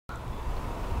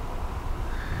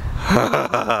All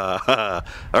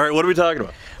right, what are we talking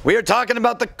about? We are talking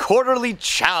about the quarterly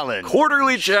challenge.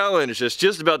 Quarterly challenge is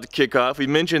just about to kick off. We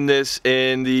mentioned this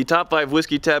in the top 5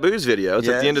 whiskey taboos video. It's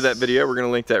at the end of that video. We're going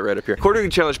to link that right up here. Quarterly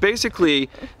challenge, basically,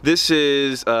 this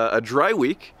is a dry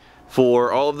week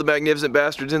for all of the magnificent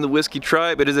bastards in the whiskey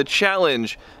tribe. It is a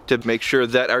challenge to make sure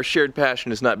that our shared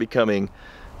passion is not becoming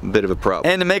a bit of a problem.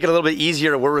 And to make it a little bit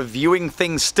easier, we're reviewing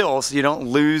things still so you don't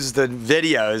lose the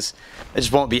videos. It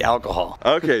just won't be alcohol.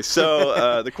 Okay,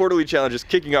 so the quarterly challenge is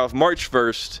kicking off March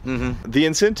 1st. The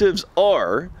incentives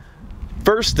are,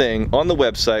 first thing on the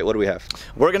website, what do we have?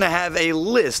 We're gonna have a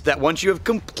list that once you have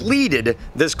completed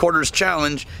this quarter's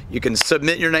challenge, you can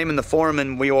submit your name in the form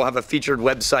and we will have a featured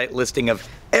website listing of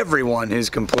everyone who's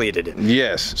completed it.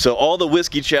 Yes, so all the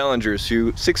whiskey challengers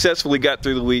who successfully got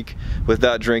through the week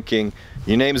without drinking,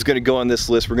 your name is gonna go on this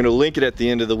list. We're gonna link it at the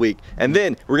end of the week. And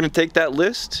then we're gonna take that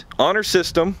list, honor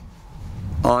system,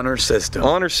 we're gonna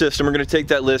take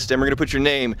that list and we're gonna put your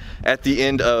name at the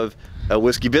end of a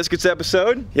Whiskey Biscuits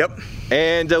episode. Yep.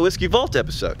 And a Whiskey Vault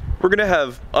episode. We're gonna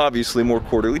have, obviously, more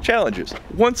quarterly challenges.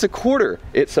 Once a quarter,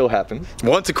 it so happens.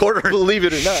 Once a quarter? Believe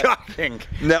it or not. Shocking.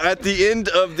 Now, at the end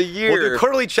of the year, we'll do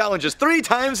quarterly challenges 3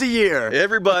 times a year.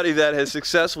 Everybody that has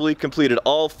successfully completed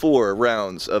all 4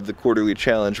 rounds of the quarterly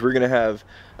challenge, we're gonna have,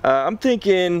 I'm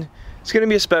thinking, it's gonna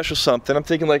be a special something. I'm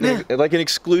thinking like, like an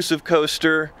exclusive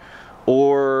coaster,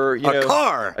 or, you know,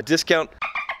 car. A discount.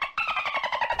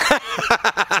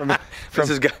 That's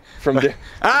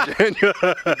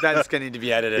gonna need to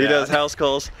be edited. He does house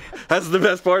calls. That's the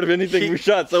best part of anything we've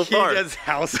shot so far. He does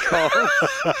house calls.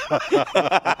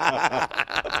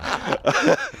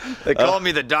 They call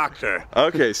me the doctor.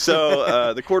 Okay,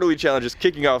 so the quarterly challenge is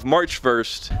kicking off March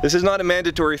 1st. This is not a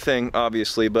mandatory thing,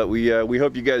 obviously, but we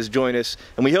hope you guys join us,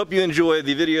 and we hope you enjoy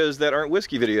the videos that aren't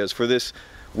whiskey videos for this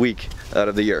week out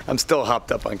of the year. I'm still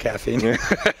hopped up on caffeine.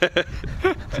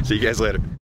 See you guys later.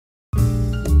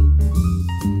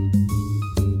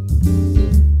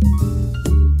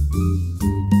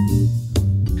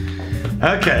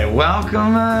 Okay,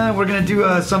 welcome. We're gonna do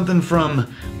something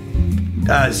from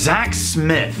Zach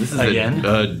Smith. This is again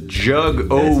a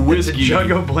jug o' whiskey. It's a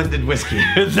jug o' blended whiskey.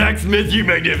 Zach Smith, you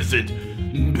magnificent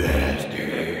bastard.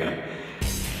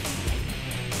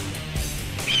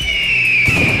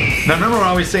 Now remember we're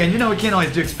always saying, you know, we can't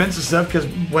always do expensive stuff because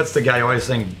what's the guy always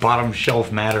saying? Bottom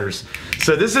shelf matters.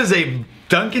 So this is a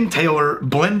Duncan Taylor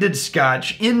Blended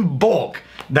Scotch in bulk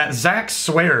that Zach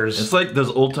swears. It's like those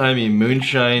old-timey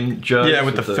moonshine jugs. Yeah,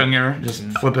 with the finger, just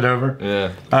flip it over.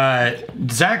 Yeah.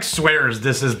 Zach swears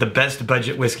this is the best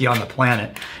budget whiskey on the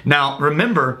planet. Now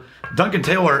remember, Duncan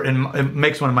Taylor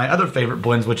makes one of my other favorite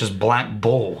blends, which is Black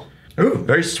Bull. Ooh,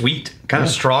 very sweet, kind of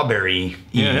strawberry-y.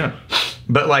 Yeah.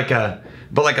 But like a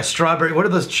strawberry, what are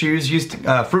those chews used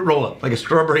to, fruit roll-up, like a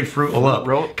strawberry fruit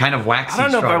roll-up, kind of waxy I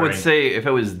don't know strawberry. if I would say if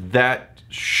it was that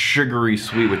sugary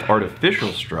sweet with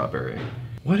artificial strawberry.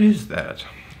 What is that?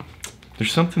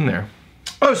 There's something there.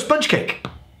 Oh, sponge cake.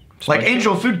 Like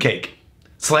angel food cake.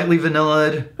 Slightly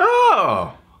vanillaed.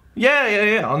 Oh,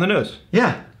 yeah, on the nose.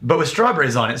 Yeah, but with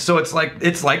strawberries on it, so it's like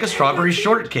a strawberry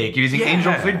shortcake using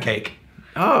angel food cake.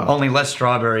 Oh. Only less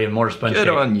strawberry and more sponge cake.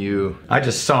 Good on you. I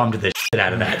just sommed the shit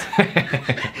out of that.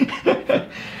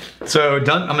 So, I'm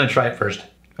gonna try it first.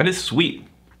 That is sweet.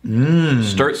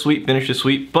 Start sweet, finish is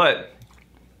sweet, but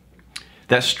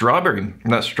that strawberry,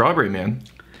 man,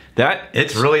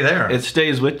 it's really there. It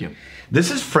stays with you. This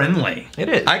is friendly. It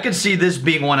is. I could see this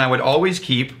being one I would always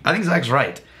keep. I think Zach's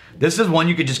right. This is one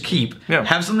you could just keep,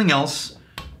 have something else,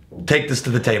 take this to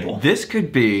the table. This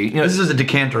could be, you know, this is a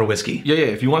decanter of whiskey. Yeah,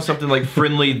 if you want something like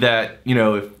friendly that, you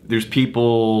know, if there's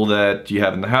people that you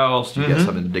have in the house, you get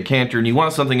something in the decanter, and you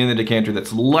want something in the decanter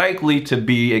that's likely to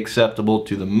be acceptable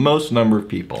to the most number of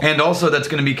people. And also that's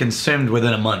gonna be consumed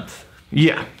within a month.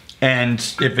 Yeah. And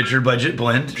if it's your budget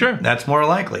blend, that's more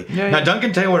likely. Now,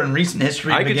 Duncan Taylor in recent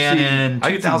history began in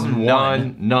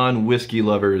 2001. Non-whiskey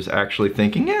lovers actually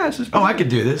thinking, yeah, this is Oh, I could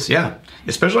do this, yeah.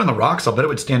 Especially on the rocks, I'll bet it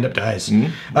would stand up to ice.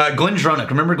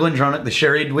 Glendronach, remember Glendronach, the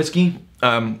sherried whiskey?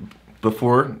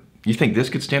 Before, you think this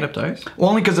could stand up to ice? Well,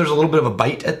 only because there's a little bit of a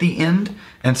bite at the end.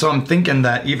 And so I'm thinking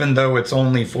that even though it's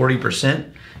only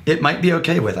 40%, it might be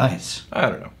okay with ice. I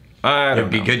don't know. It'd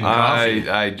be good in coffee.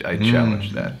 I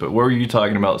challenge that. But what were you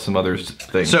talking about? Some other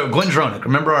things. So Glendronach,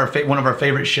 remember one of our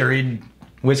favorite sherried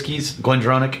whiskeys,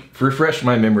 Glendronach? Refresh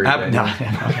my memory. No,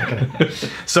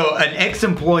 So an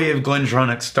ex-employee of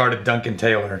Glendronach started Duncan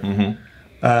Taylor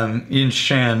in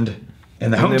Shand,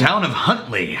 in the hometown of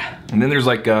Huntley. And then there's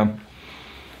like a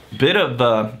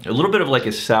little bit of like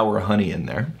a sour honey in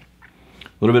there.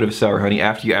 A little bit of sour honey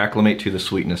after you acclimate to the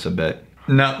sweetness a bit.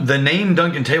 No, the name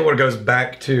Duncan Taylor goes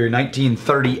back to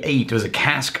 1938. It was a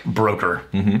cask broker,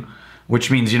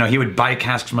 which means, you know, he would buy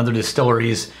casks from other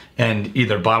distilleries and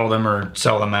either bottle them or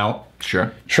sell them out.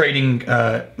 Sure. Trading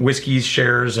whiskeys,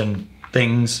 shares, and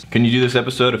things. Can you do this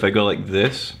episode if I go like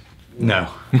this? No.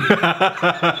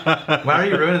 Why are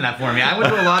you ruining that for me? I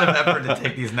went to a lot of effort to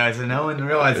take these notes and no one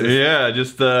realizes. Yeah,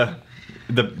 just the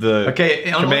okay,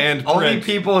 command only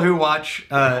people who watch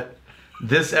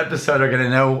this episode are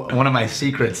gonna know one of my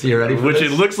secrets. You ready for this?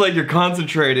 It looks like you're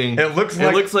concentrating. It looks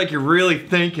like you're really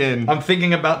thinking. I'm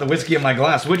thinking about the whiskey in my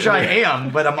glass, which I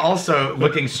am, but I'm also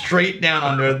looking straight down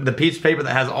onto the piece of paper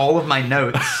that has all of my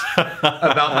notes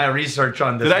about my research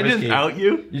on this Did whiskey. I just out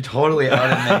you? You totally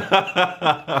outed me.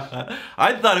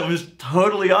 I thought it was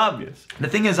totally obvious. The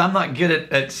thing is, I'm not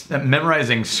good at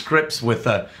memorizing scripts with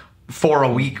 4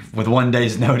 a week with 1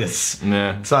 day's notice.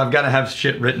 Yeah. So I've got to have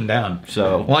shit written down.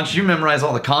 So why don't you memorize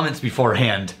all the comments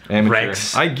beforehand, amateur.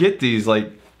 Rex? I get these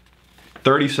like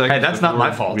 30 seconds. Hey, that's not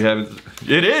my fault. We have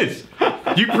it is.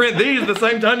 You print these at the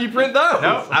same time you print those.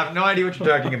 No, I have no idea what you're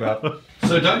talking about.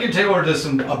 So Duncan Taylor does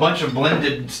a bunch of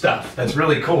blended stuff. That's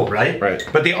really cool, right? Right.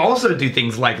 But they also do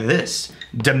things like this: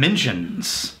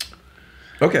 Dimensions.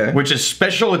 Okay. Which is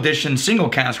special edition single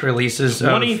cask releases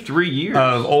 23 years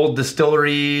of old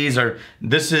distilleries. Or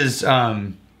this is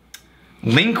Linkwood,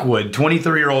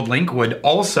 23-year-old Linkwood,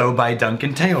 also by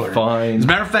Duncan Taylor. Fine. As a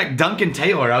matter of fact, Duncan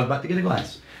Taylor, I was about to get a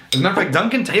glass. As a matter of fact,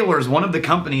 Duncan Taylor is one of the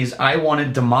companies I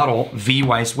wanted to model V.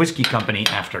 Weiss Whiskey Company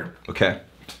after. Okay.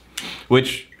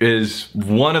 Which is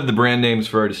one of the brand names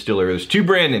for our distillery. There's 2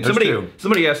 brand names.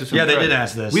 Somebody asked us. Yeah, they did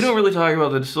ask this. We don't really talk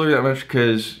about the distillery that much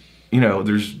because, you know,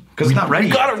 because it's not ready.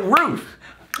 We got a roof.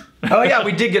 Oh yeah,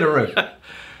 we did get a roof.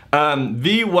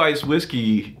 V. Weiss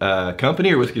Whiskey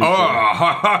Company or Whiskey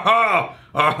Distillery.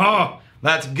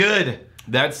 That's good.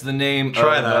 That's the name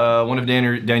Try that. One of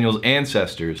Daniel's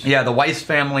ancestors. Yeah, the Weiss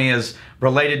family is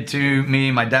related to me.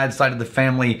 My dad's side of the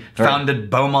family founded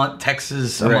Beaumont,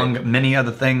 Texas, among many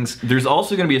other things. There's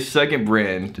also going to be a second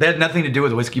brand. They had nothing to do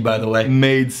with whiskey, by the way.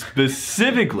 A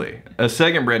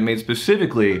second brand made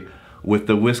specifically with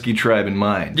the whiskey tribe in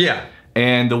mind. Yeah.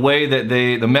 And the way that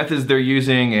the methods they're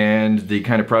using and the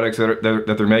kind of products that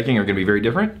they're making are going to be very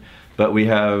different. But we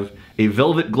have a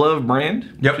Velvet Glove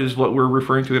brand, which is what we're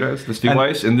referring to it as, the Stu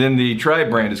Weiss, and then the Tribe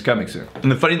brand is coming soon.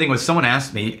 And the funny thing was, someone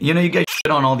asked me, you know, you guys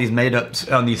shit on all these made-ups,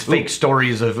 on these fake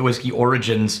stories of whiskey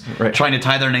origins, trying to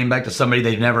tie their name back to somebody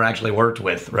they've never actually worked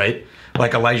with, right?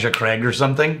 Like Elijah Craig or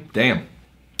something. Damn.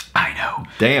 I know.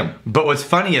 Damn. But what's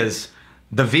funny is,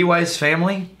 the V. Weiss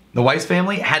family, the Weiss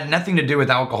family, had nothing to do with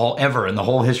alcohol ever in the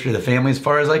whole history of the family, as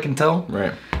far as I can tell.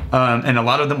 Right. And a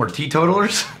lot of them were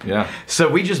teetotalers. Yeah. So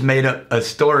we just made up a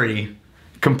story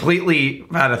completely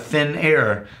out of thin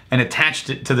air and attached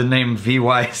it to the name V.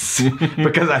 Weiss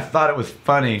because I thought it was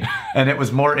funny and it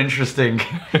was more interesting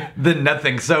than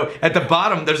nothing. So at the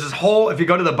bottom, there's this whole, if you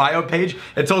go to the bio page,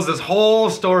 it tells this whole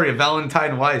story of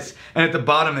Valentine Weiss. And at the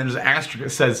bottom, there's an asterisk that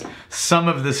says, some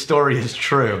of this story is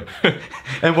true.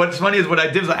 And what's funny is what I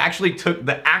did was I actually took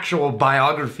the actual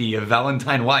biography of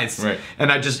Valentine Weiss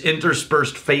and I just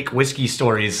interspersed fake whiskey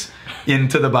stories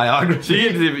into the biography. So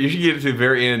you should get to the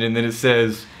very end and then it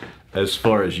says, as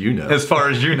far as you know. As far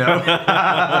as you know.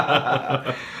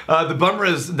 The bummer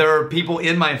is there are people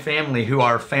in my family who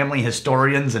are family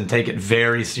historians and take it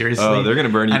very seriously. Oh, they're going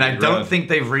to burn you. And I don't think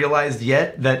they've realized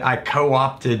yet that I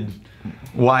co-opted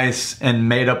Weiss and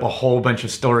made up a whole bunch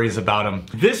of stories about him.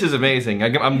 This is amazing.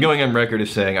 I'm going on record as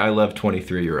saying I love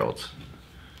 23-year-olds.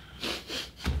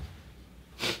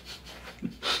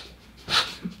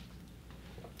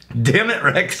 Damn it,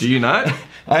 Rex. Do you not?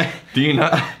 Do you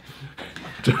not?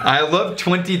 I love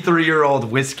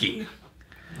 23-year-old whiskey.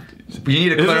 You need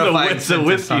to clarify. It's a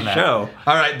whiskey show.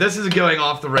 All right, this is going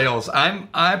off the rails.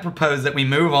 I propose that we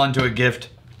move on to a gift.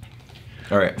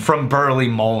 All right. From Burley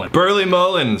Mullins. Burley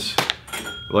Mullins.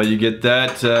 Well, you get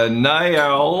that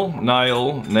Niall,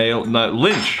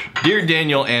 Lynch. Dear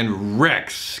Daniel and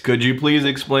Rex, could you please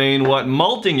explain what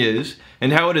malting is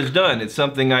and how it is done? It's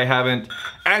something I haven't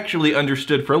actually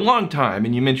understood for a long time,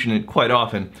 and you mention it quite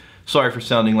often. Sorry for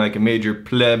sounding like a major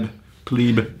plebe. No,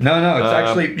 it's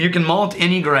actually, you can malt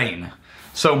any grain.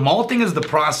 So malting is the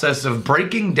process of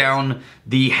breaking down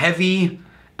the heavy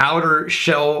outer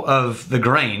shell of the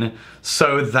grain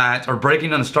so that, or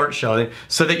breaking down the starch shell,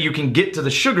 so that you can get to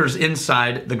the sugars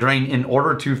inside the grain in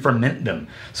order to ferment them.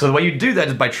 So the way you do that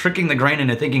is by tricking the grain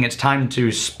into thinking it's time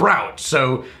to sprout.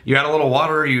 So you add a little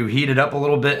water, you heat it up a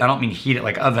little bit. I don't mean heat it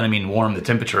like oven, I mean warm the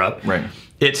temperature up. Right.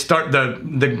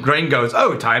 the grain goes,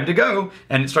 oh, time to go,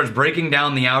 and it starts breaking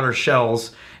down the outer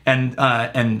shells, but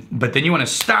then you want to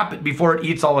stop it before it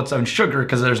eats all its own sugar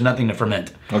because there's nothing to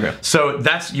ferment. Okay. So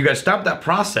you got to stop that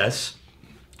process.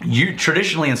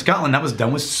 Traditionally in Scotland, that was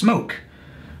done with smoke,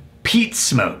 peat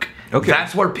smoke. Okay.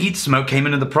 That's where peat smoke came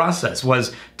into the process,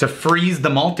 was to freeze the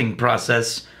malting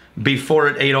process before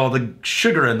it ate all the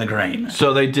sugar in the grain.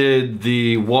 So they did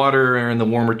the water and the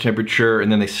warmer temperature,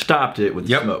 and then they stopped it with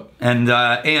smoke. And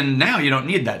now you don't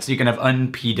need that, so you can have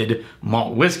unpeated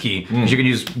malt whiskey, because you can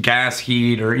use gas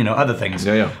heat or other things.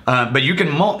 But you can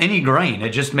malt any grain. It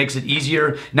just makes it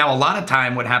easier. Now a lot of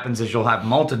time what happens is you'll have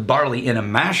malted barley in a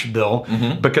mash bill,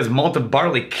 because malted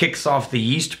barley kicks off the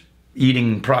yeast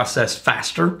eating process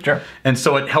faster. Sure. And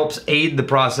so it helps aid the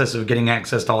process of getting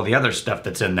access to all the other stuff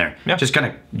that's in there. Yeah. Just kind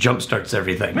of jump starts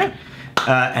everything. Yeah.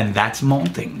 And that's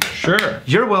malting. Sure.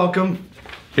 You're welcome.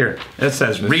 Here, it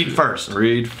says read first.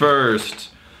 Read first.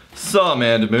 Some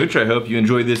and Mooch, I hope you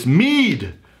enjoy this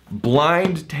Mead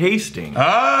blind tasting.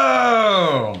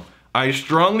 Oh! I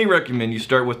strongly recommend you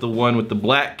start with the one with the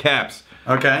black caps.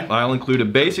 Okay. I'll include a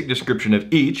basic description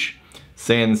of each,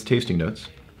 sans tasting notes,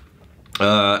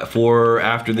 for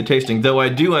after the tasting. Though I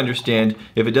do understand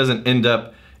if it doesn't end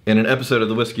up in an episode of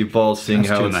the Whiskey Vault, seeing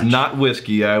how it's not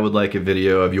whiskey, I would like a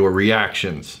video of your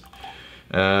reactions.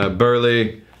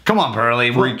 Burley. Come on,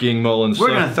 Burley. Freaking Mullins. We're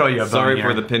going to throw you a bone Sorry here.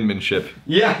 for the penmanship.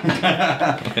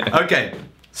 Yeah. Okay.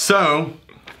 So,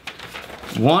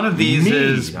 one of these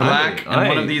is black and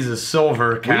one of these is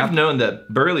silver cap. We've known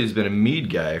that Burley's been a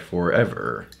Mead guy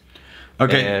forever.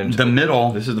 Okay, and the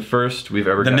middle. This is the first we've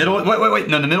ever The middle, wait.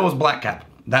 No, the middle is black cap.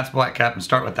 That's black cap, and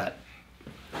start with that.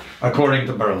 According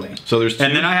to Burley. So there's two.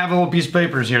 And then I have a little piece of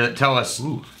papers here that tell us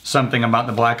something about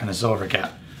the black and the silver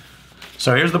cap.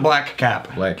 So here's the black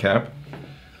cap. Black cap.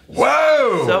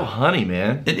 Whoa! So honey,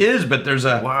 man. It is, but there's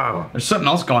There's something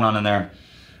else going on in there.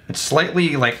 It's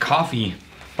slightly like coffee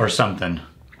or something.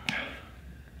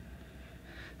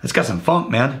 It's got some funk,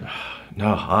 man.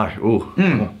 No, ooh.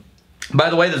 Mm. By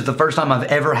the way, this is the first time I've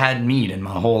ever had mead in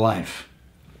my whole life.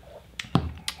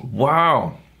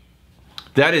 Wow.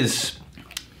 That is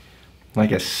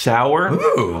like a sour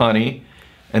honey,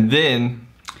 and then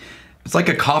it's like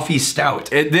a coffee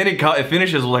stout. And then it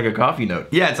finishes with like a coffee note.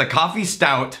 Yeah, it's a coffee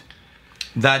stout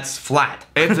that's flat.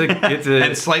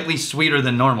 And slightly sweeter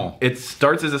than normal. It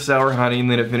starts as a sour honey, and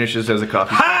then it finishes as a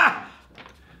coffee. Ha!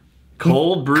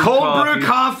 Cold brew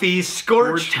coffee,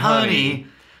 scorched honey,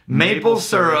 maple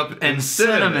syrup, and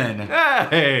cinnamon.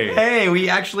 Hey, we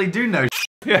actually do know.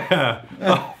 Yeah.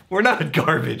 Oh, we're not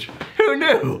garbage. Who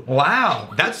knew?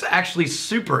 Wow, that's actually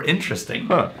super interesting.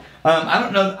 Huh. I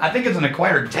don't know. I think it's an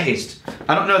acquired taste.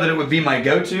 I don't know that it would be my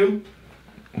go-to,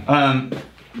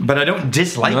 but I don't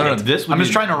dislike it. I'm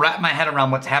just trying to wrap my head around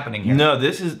what's happening here. No,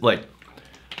 this is like,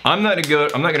 I'm not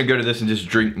gonna go to this and just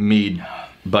drink mead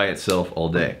by itself all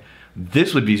day.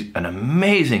 This would be an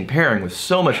amazing pairing with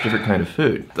so much different kind of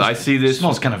food. I see this. It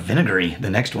smells kind of vinegary, the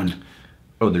next one.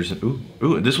 Oh, there's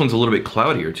this one's a little bit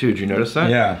cloudier too. Did you notice that?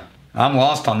 Yeah. I'm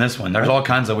lost on this one. There's all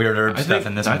kinds of weird herb stuff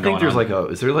in this one. I think there's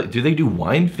do they do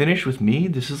wine finish with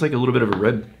mead? This is like a little bit of a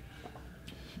red.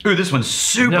 Ooh, this one's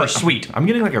super sweet. I'm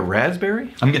getting like a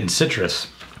raspberry. I'm getting citrus.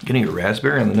 Getting a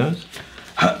raspberry on the nose.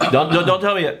 don't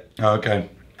tell me yet. Okay.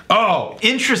 Oh,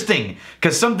 interesting.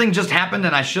 Because something just happened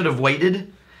and I should have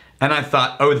waited. And I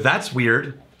thought, oh, that's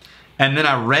weird. And then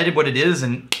I read what it is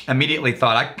and immediately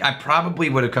thought I probably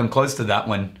would have come close to that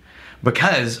one.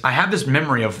 Because I have this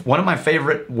memory of one of my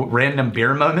favorite random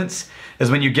beer moments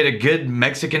is when you get a good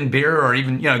Mexican beer or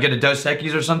even, get a Dos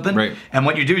Equis or something. Right. And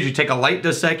what you do is you take a light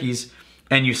Dos Equis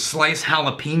and you slice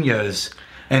jalapenos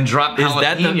and drop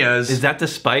jalapenos. Is that the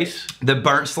spice?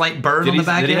 The slight burn on the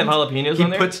back end? Did he have jalapenos on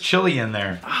there? He puts chili in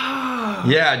there.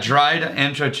 Yeah, dried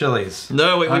ancho chilies.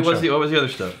 No, wait, what was the other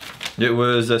stuff? It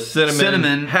was a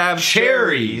cinnamon. Have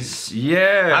cherries.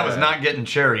 Yeah. I was not getting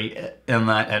cherry in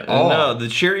that at all. No, the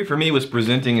cherry for me was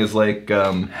presenting as like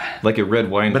a red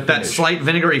wine. But that slight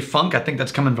vinegary funk, I think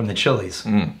that's coming from the chilies.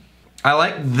 Mm. I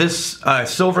like this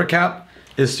silver cap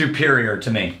is superior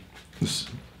to me.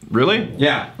 Really?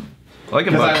 Yeah. I like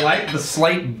it. Because I like the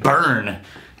slight burn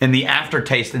in the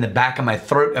aftertaste in the back of my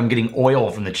throat. I'm getting oil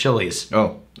from the chilies.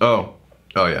 Oh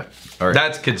yeah. All right.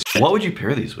 That's good shit. What would you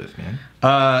pair these with, man?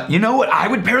 You know what I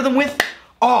would pair them with?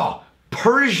 Oh,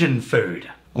 Persian food.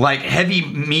 Like heavy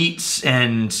meats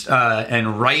and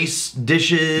rice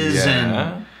dishes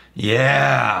and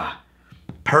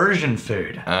Persian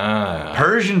food.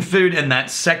 Persian food and that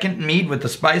second mead with the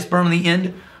spice burn on the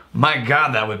end. My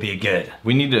God, that would be good.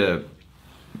 We need to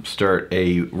start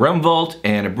a rum vault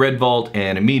and a bread vault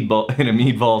and a mead vault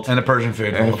and a Persian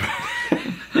food vault.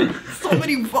 So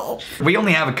many vaults. We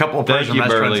only have a couple of Persian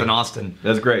restaurants in Austin.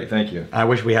 That's great, thank you. I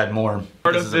wish we had more.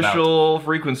 Artificial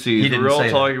frequencies. He didn't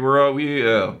say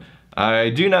that. I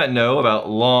do not know about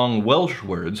long Welsh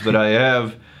words, but I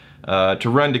have to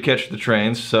run to catch the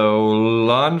train, so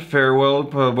long farewell,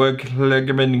 public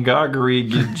ligament gagri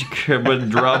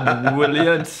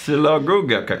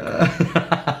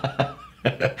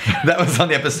That was on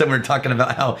the episode we were talking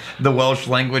about how the Welsh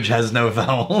language has no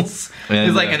vowels. And,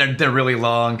 it's like, and they're really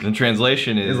long. The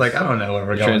translation is... It's like, I don't know where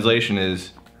we're going. The translation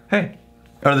is, hey.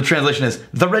 Or the translation is,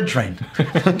 the red train.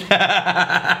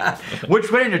 Which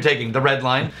train you're taking? The red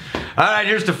line. All right,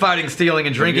 here's to fighting, stealing,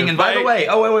 and drinking. And by the way,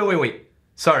 wait.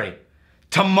 Sorry.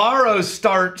 Tomorrow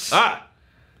starts...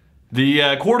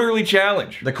 The quarterly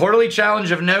challenge. The quarterly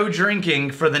challenge of no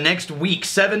drinking for the next week,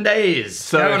 7 days.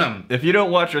 So count them. If you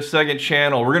don't watch our second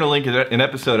channel, we're going to link an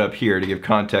episode up here to give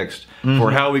context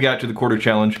for how we got to the quarter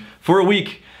challenge. For a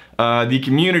week, the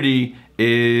community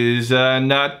is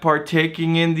not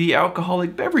partaking in the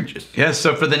alcoholic beverages. Yes,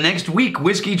 so for the next week,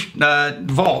 Whiskey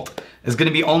Vault is going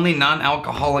to be only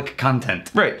non-alcoholic content.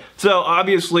 Right. So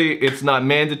obviously it's not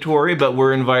mandatory, but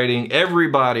we're inviting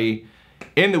everybody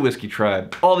in the Whiskey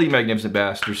Tribe, all the magnificent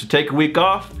bastards, to take a week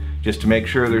off just to make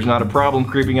sure there's not a problem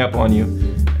creeping up on you.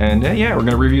 And yeah, we're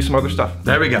gonna review some other stuff.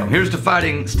 There we go. Here's to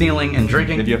fighting, stealing, and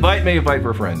drinking. If you fight, may you fight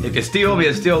for a friend. If you steal, may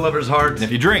you steal a lover's heart. And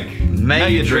if you drink, may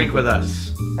you drink with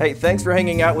us. Hey, thanks for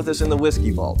hanging out with us in the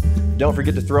Whiskey Vault. Don't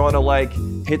forget to throw in a like,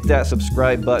 hit that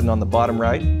subscribe button on the bottom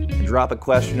right, and drop a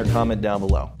question or comment down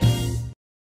below.